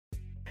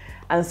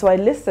And so I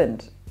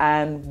listened.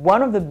 And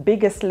one of the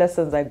biggest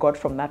lessons I got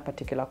from that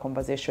particular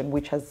conversation,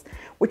 which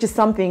is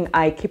something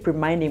I keep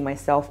reminding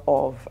myself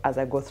of as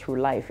I go through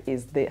life,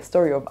 is the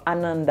story of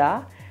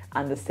Ananda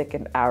and the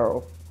second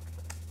arrow.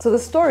 So the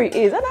story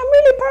is, and I'm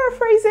really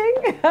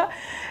paraphrasing,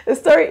 the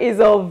story is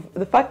of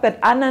the fact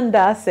that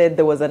Ananda said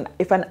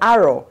if an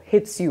arrow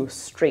hits you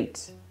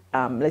straight,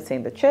 let's say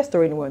in the chest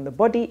or anywhere in the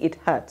body, it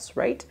hurts,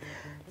 right?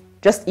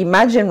 Just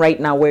imagine right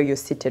now where you're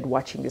seated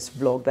watching this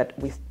vlog that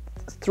we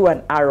threw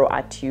an arrow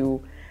at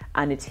you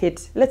and it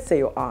hit, let's say,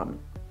 your arm.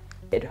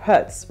 It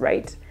hurts,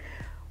 right?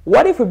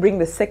 What if we bring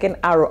the second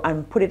arrow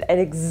and put it at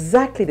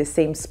exactly the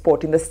same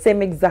spot, in the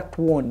same exact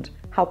wound?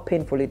 How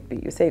painful it'd be.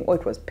 You're saying, oh,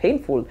 it was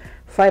painful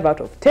 5 out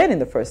of 10 in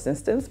the first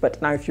instance,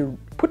 but now if you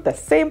put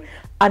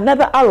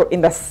another arrow in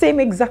the same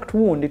exact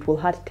wound, it will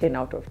hurt 10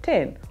 out of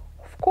 10,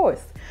 of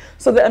course.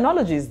 So the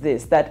analogy is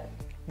this, that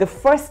the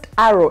first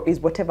arrow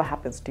is whatever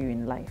happens to you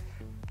in life.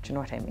 Do you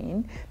know what I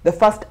mean? The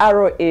first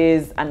arrow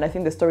is, and I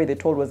think the story they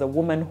told was a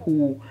woman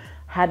who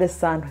had a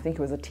son, I think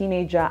he was a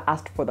teenager,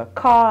 asked for the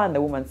car, and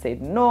the woman said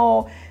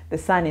no. The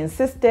son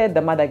insisted,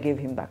 the mother gave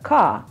him the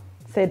car.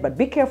 Said, but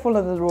be careful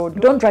on the road.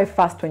 Don't drive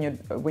fast when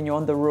you're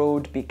on the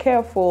road. Be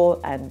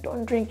careful and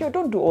don't drink.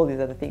 Don't do all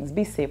these other things.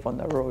 Be safe on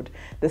the road.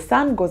 The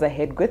son goes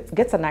ahead,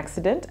 gets an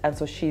accident, and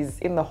so she's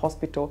in the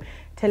hospital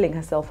telling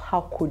herself,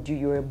 how could you?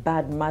 You're a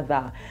bad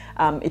mother.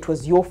 It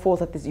was your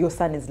fault that your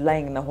son is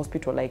lying in the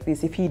hospital like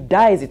this. If he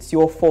dies, it's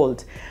your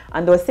fault.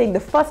 And they were saying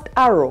the first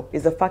arrow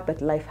is the fact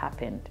that life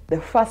happened.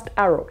 The first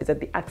arrow is that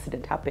the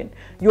accident happened.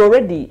 You're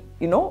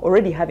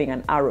already having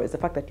an arrow is the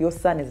fact that your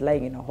son is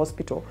lying in a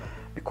hospital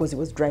because he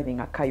was driving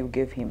a car you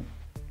gave him.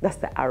 That's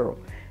the arrow.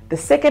 The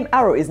second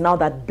arrow is now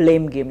that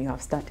blame game you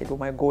have started. Oh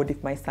my God,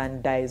 if my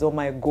son dies, oh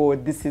my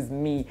God, this is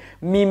me.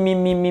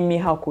 Me,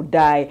 how could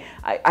I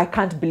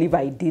can't believe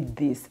I did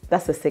this.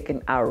 That's the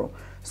second arrow.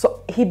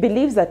 So he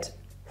believes that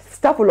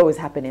stuff will always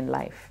happen in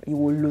life. You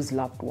will lose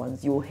loved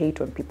ones. You will hate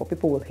on people.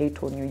 People will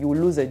hate on you. You will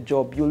lose a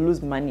job. You will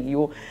lose money.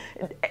 You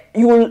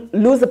will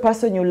lose the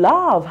person you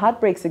love.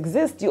 Heartbreaks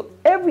exist.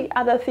 Every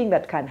other thing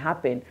that can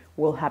happen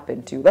will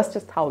happen to you. That's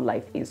just how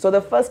life is. So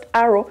the first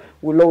arrow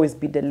will always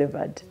be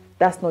delivered.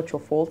 That's not your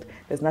fault.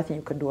 There's nothing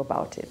you can do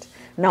about it.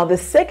 Now, the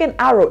second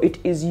arrow, it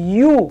is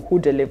you who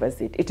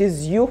delivers it. It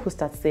is you who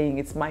starts saying,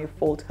 it's my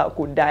fault. How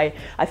could I?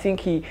 I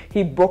think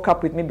he broke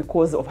up with me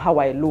because of how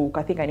I look.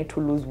 I think I need to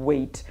lose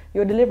weight.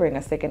 You're delivering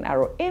a second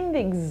arrow in the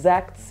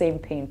exact same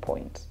pain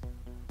point.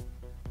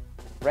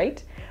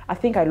 Right? I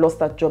think I lost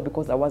that job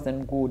because I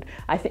wasn't good.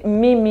 I think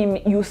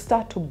me. You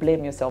start to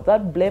blame yourself.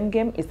 That blame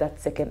game is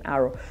that second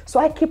arrow. So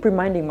I keep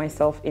reminding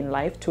myself in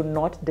life to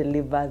not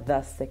deliver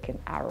the second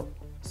arrow.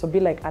 So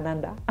be like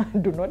Ananda.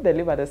 Do not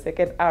deliver the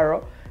second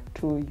arrow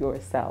to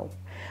yourself.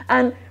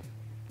 And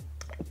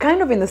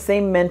kind of in the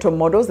same mentor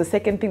models, the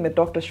second thing that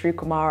Dr. Sri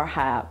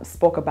Kumar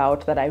spoke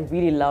about that I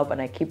really love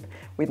and I keep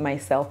with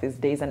myself these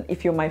days, and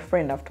if you're my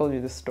friend, I've told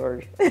you the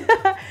story.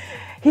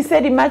 He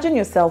said, imagine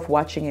yourself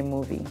watching a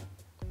movie,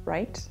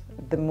 right?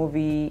 The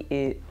movie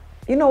is,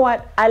 you know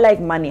what? I like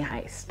Money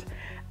Heist.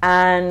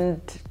 And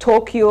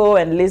Tokyo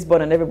and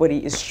Lisbon and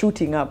everybody is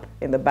shooting up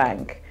in the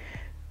bank.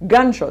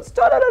 Gunshots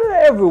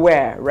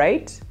everywhere,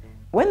 right?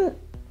 When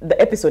the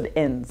episode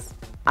ends,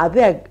 are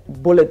there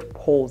bullet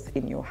holes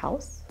in your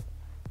house?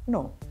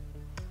 No.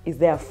 Is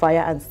there a fire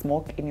and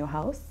smoke in your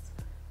house?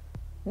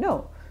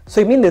 No.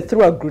 So you mean they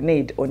threw a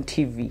grenade on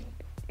TV,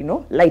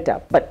 light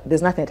up, but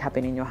there's nothing that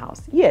happened in your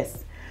house?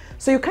 Yes.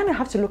 So you kind of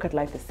have to look at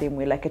life the same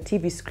way, like a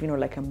TV screen or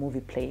like a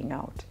movie playing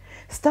out.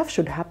 Stuff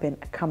should happen,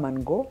 come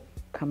and go,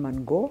 come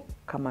and go,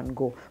 come and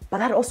go. But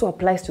that also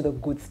applies to the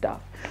good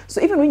stuff.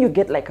 So even when you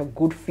get like a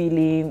good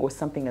feeling or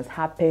something has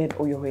happened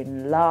or you're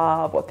in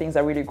love or things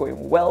are really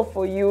going well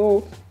for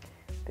you,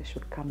 they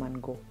should come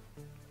and go,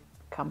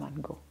 come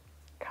and go,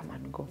 come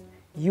and go.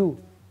 You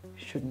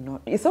should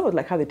not. It's almost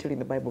like how they tell you in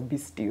the Bible, be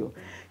still.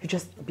 You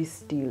just be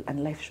still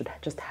and life should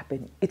just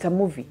happen. It's a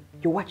movie.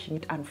 You're watching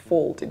it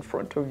unfold in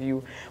front of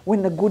you.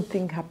 When the good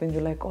thing happens,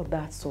 you're like, oh,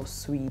 that's so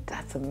sweet.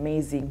 That's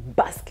amazing.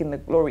 Bask in the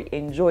glory.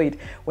 Enjoy it.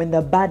 When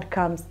the bad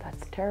comes,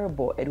 that's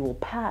terrible. It will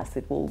pass.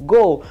 It will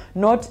go.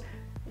 Not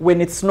when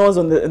it snows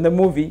in the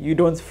movie, you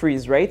don't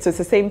freeze, right? So it's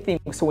the same thing.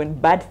 So when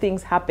bad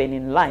things happen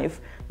in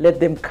life, let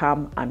them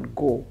come and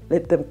go.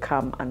 Let them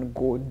come and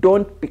go.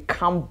 Don't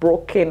become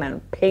broken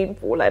and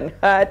painful and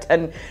hurt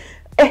and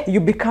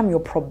you become your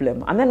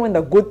problem. And then when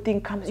the good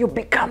thing comes, you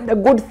become the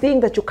good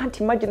thing that you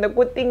can't imagine the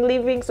good thing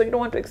leaving. So you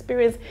don't want to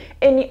experience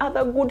any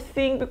other good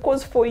thing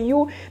because for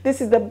you, this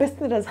is the best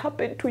thing that has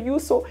happened to you.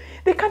 So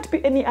there can't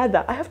be any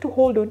other. I have to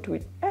hold on to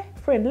it.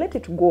 Friend, let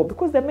it go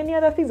because there are many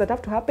other things that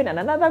have to happen and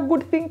another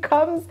good thing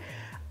comes.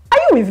 Are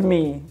you with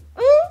me?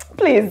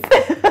 Please.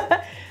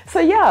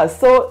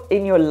 So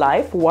in your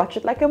life, watch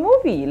it like a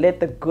movie. Let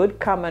the good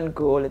come and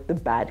go. Let the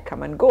bad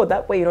come and go.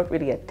 That way you're not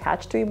really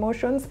attached to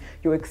emotions.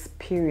 You're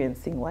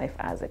experiencing life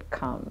as it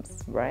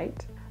comes, right?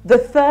 The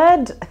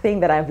third thing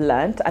that I've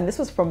learned, and this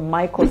was from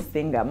Michael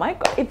Singer.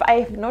 If I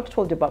have not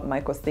told you about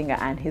Michael Singer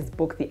and his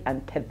book, The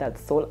Untethered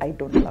Soul, I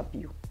don't love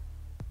you.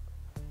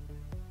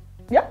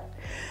 Yeah.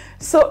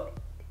 So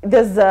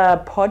there's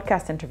a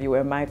podcast interview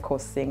where Michael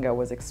Singer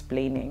was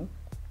explaining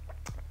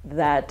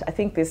that I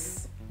think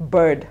this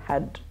bird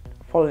had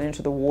fallen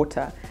into the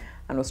water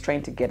and was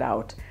trying to get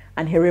out.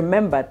 And he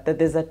remembered that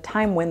there's a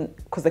time when,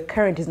 because the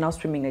current is now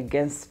swimming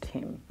against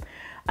him,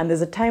 and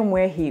there's a time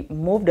where he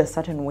moved a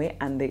certain way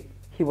and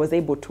he was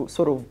able to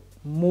sort of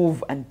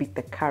move and beat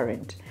the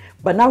current.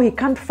 But now he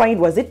can't find,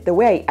 was it the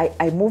way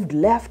I moved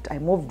left, I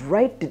moved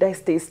right, did I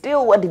stay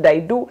still, what did I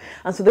do?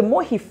 And so the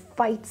more he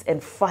fights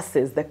and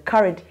fusses, the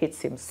current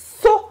hits him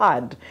so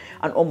hard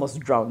and almost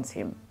drowns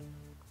him.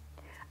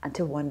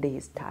 Until one day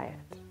he's tired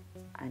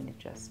and he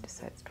just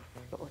decides to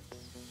float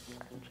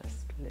and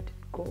just let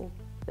it go,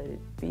 let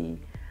it be.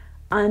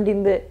 And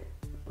in the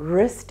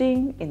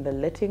resting, in the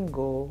letting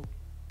go,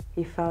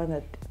 he found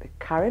that the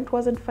current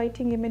wasn't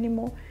fighting him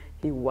anymore.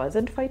 He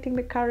wasn't fighting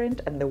the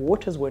current and the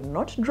waters were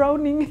not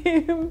drowning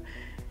him.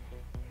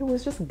 He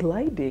was just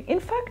gliding. In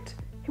fact,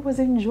 he was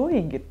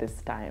enjoying it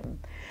this time.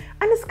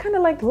 And it's kind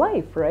of like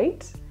life,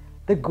 right?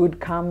 The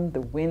good come,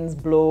 the winds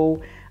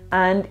blow.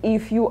 And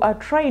if you are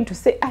trying to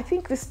say, I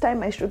think this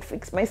time I should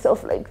fix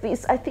myself like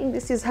this. I think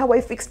this is how I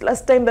fixed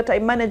last time that I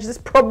managed this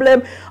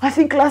problem. I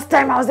think last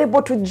time I was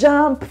able to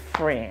jump.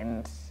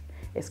 Friend,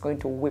 it's going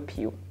to whip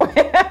you.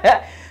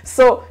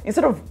 So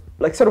instead of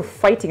sort of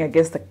fighting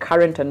against the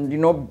current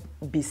and,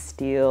 be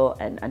still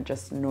and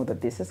just know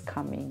that this is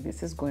coming,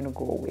 this is going to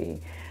go away.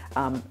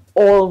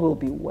 All will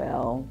be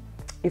well.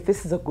 If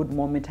this is a good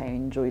moment, I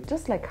enjoy it.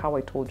 Just like how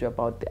I told you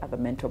about the other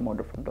mentor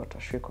model from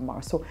Dr. Sri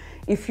Kumar. So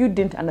if you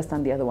didn't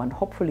understand the other one,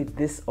 hopefully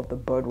this of the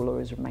bird will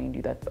always remind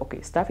you that, okay,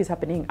 stuff is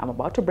happening. I'm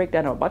about to break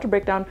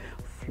down.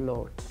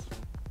 Float.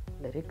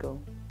 Let it go.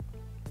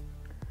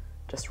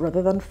 Just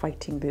rather than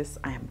fighting this,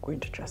 I am going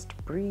to just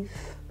breathe.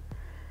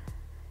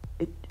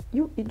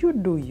 You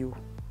do you.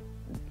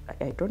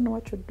 I don't know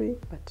what you're doing,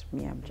 but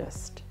me, I'm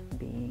just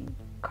being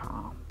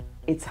calm.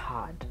 It's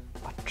hard,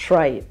 but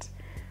try it.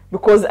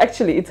 Because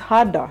actually it's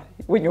harder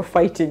when you're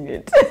fighting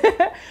it.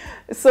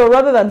 So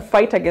rather than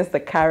fight against the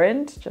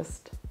current,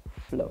 just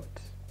float.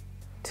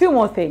 Two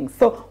more things.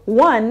 So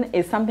one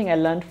is something I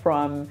learned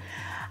from,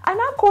 and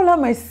I call her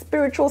my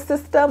spiritual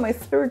sister, my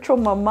spiritual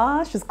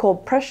mama. She's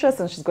called Precious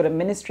and she's got a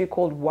ministry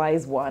called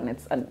Wise One.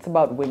 It's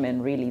about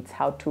women, really. It's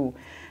how to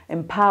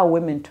empower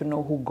women to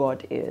know who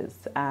God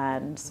is.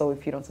 And so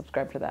if you don't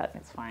subscribe to that,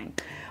 it's fine.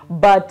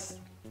 But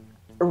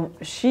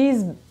she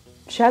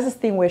has this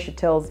thing where she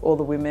tells all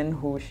the women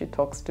who she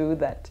talks to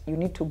that you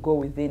need to go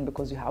within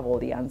because you have all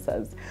the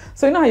answers.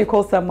 So you know how you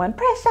call someone,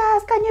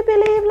 Precious, can you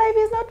believe life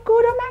is not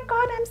good? Oh my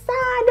God, I'm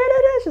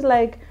sad. She's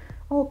like,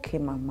 okay,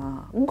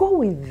 mama, go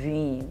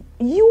within.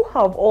 You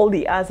have all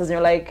the answers. And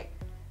you're like,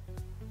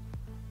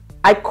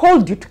 I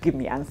called you to give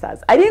me answers.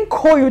 I didn't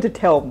call you to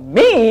tell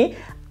me.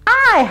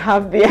 I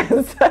have the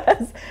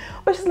answers.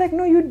 But she's like,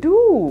 no, you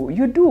do.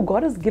 You do.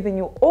 God has given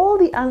you all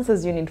the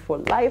answers you need for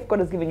life. God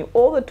has given you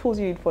all the tools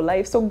you need for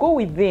life. So go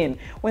within.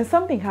 When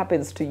something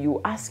happens to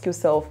you, ask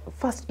yourself,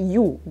 first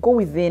you go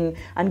within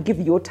and give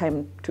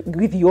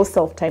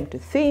yourself time to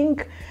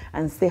think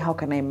and say, how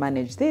can I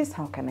manage this?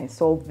 How can I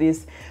solve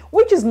this?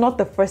 Which is not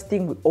the first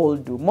thing we all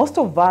do. Most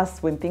of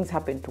us, when things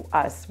happen to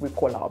us, we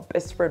call our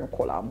best friend, we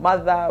call our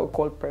mother, we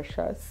call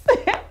Precious.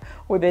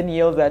 We then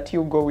yell that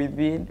you go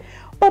within.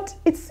 But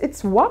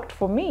it's worked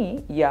for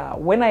me, yeah.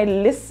 When I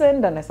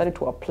listened and I started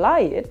to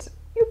apply it,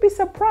 you'd be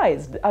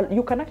surprised.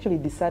 You can actually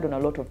decide on a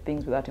lot of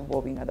things without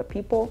involving other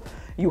people.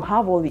 You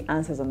have all the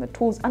answers and the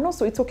tools. And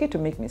also, it's okay to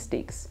make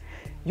mistakes.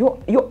 Your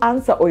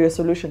answer or your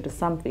solution to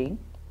something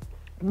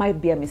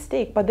might be a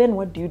mistake, but then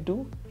what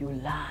do?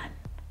 You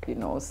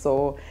learn,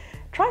 So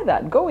try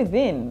that. Go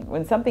within.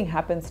 When something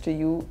happens to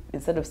you,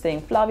 instead of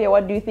saying, Flavia,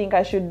 what do you think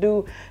I should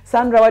do?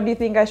 Sandra, what do you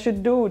think I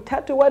should do?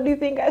 Tatu, what do you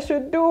think I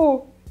should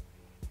do?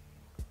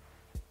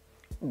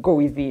 Go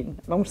within.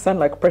 I'm going to sound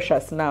like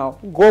Precious now.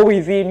 Go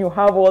within. You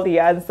have all the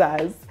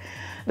answers.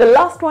 The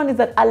last one is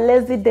that a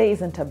lazy day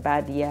isn't a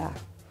bad year.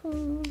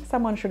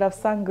 Someone should have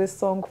sung this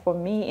song for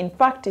me. In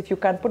fact, if you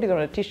can put it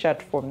on a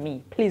t-shirt for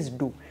me, please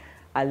do.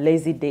 A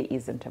lazy day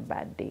isn't a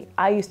bad day.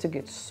 I used to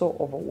get so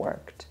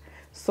overworked,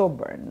 so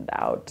burned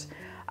out.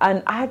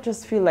 And I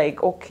just feel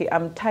like, okay,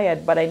 I'm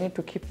tired, but I need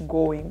to keep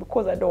going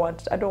because I don't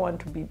want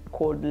to be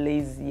called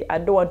lazy. I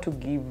don't want to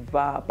give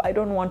up. I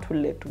don't want to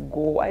let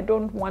go. I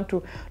don't want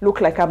to look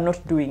like I'm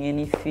not doing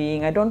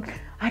anything. I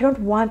don't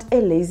want a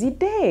lazy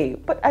day.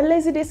 But a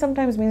lazy day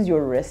sometimes means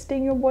you're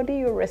resting your body,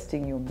 you're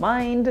resting your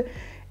mind.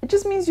 It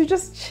just means you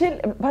just chill.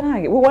 But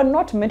we were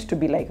not meant to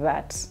be like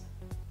that.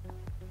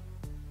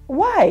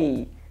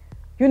 Why?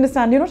 You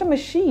understand? You're not a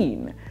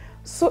machine.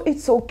 So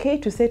it's okay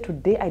to say,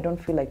 today I don't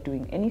feel like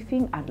doing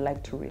anything. I'd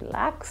like to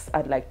relax.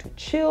 I'd like to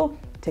chill,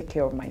 take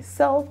care of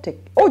myself.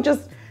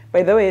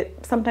 By the way,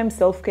 sometimes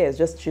self-care is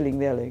just chilling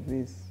there like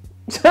this.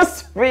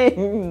 Just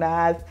doing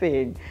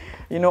nothing,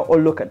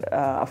 or look at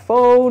a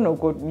phone or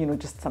go,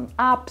 just some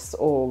apps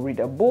or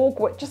read a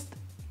book. Just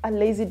a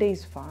lazy day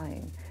is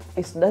fine.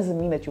 it doesn't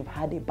mean that you've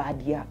had a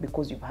bad year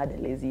because you've had a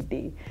lazy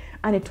day.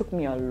 And it took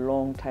me a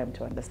long time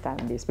to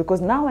understand this, because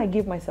now I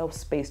give myself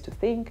space to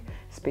think,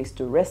 space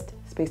to rest,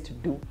 space to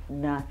do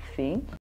nothing.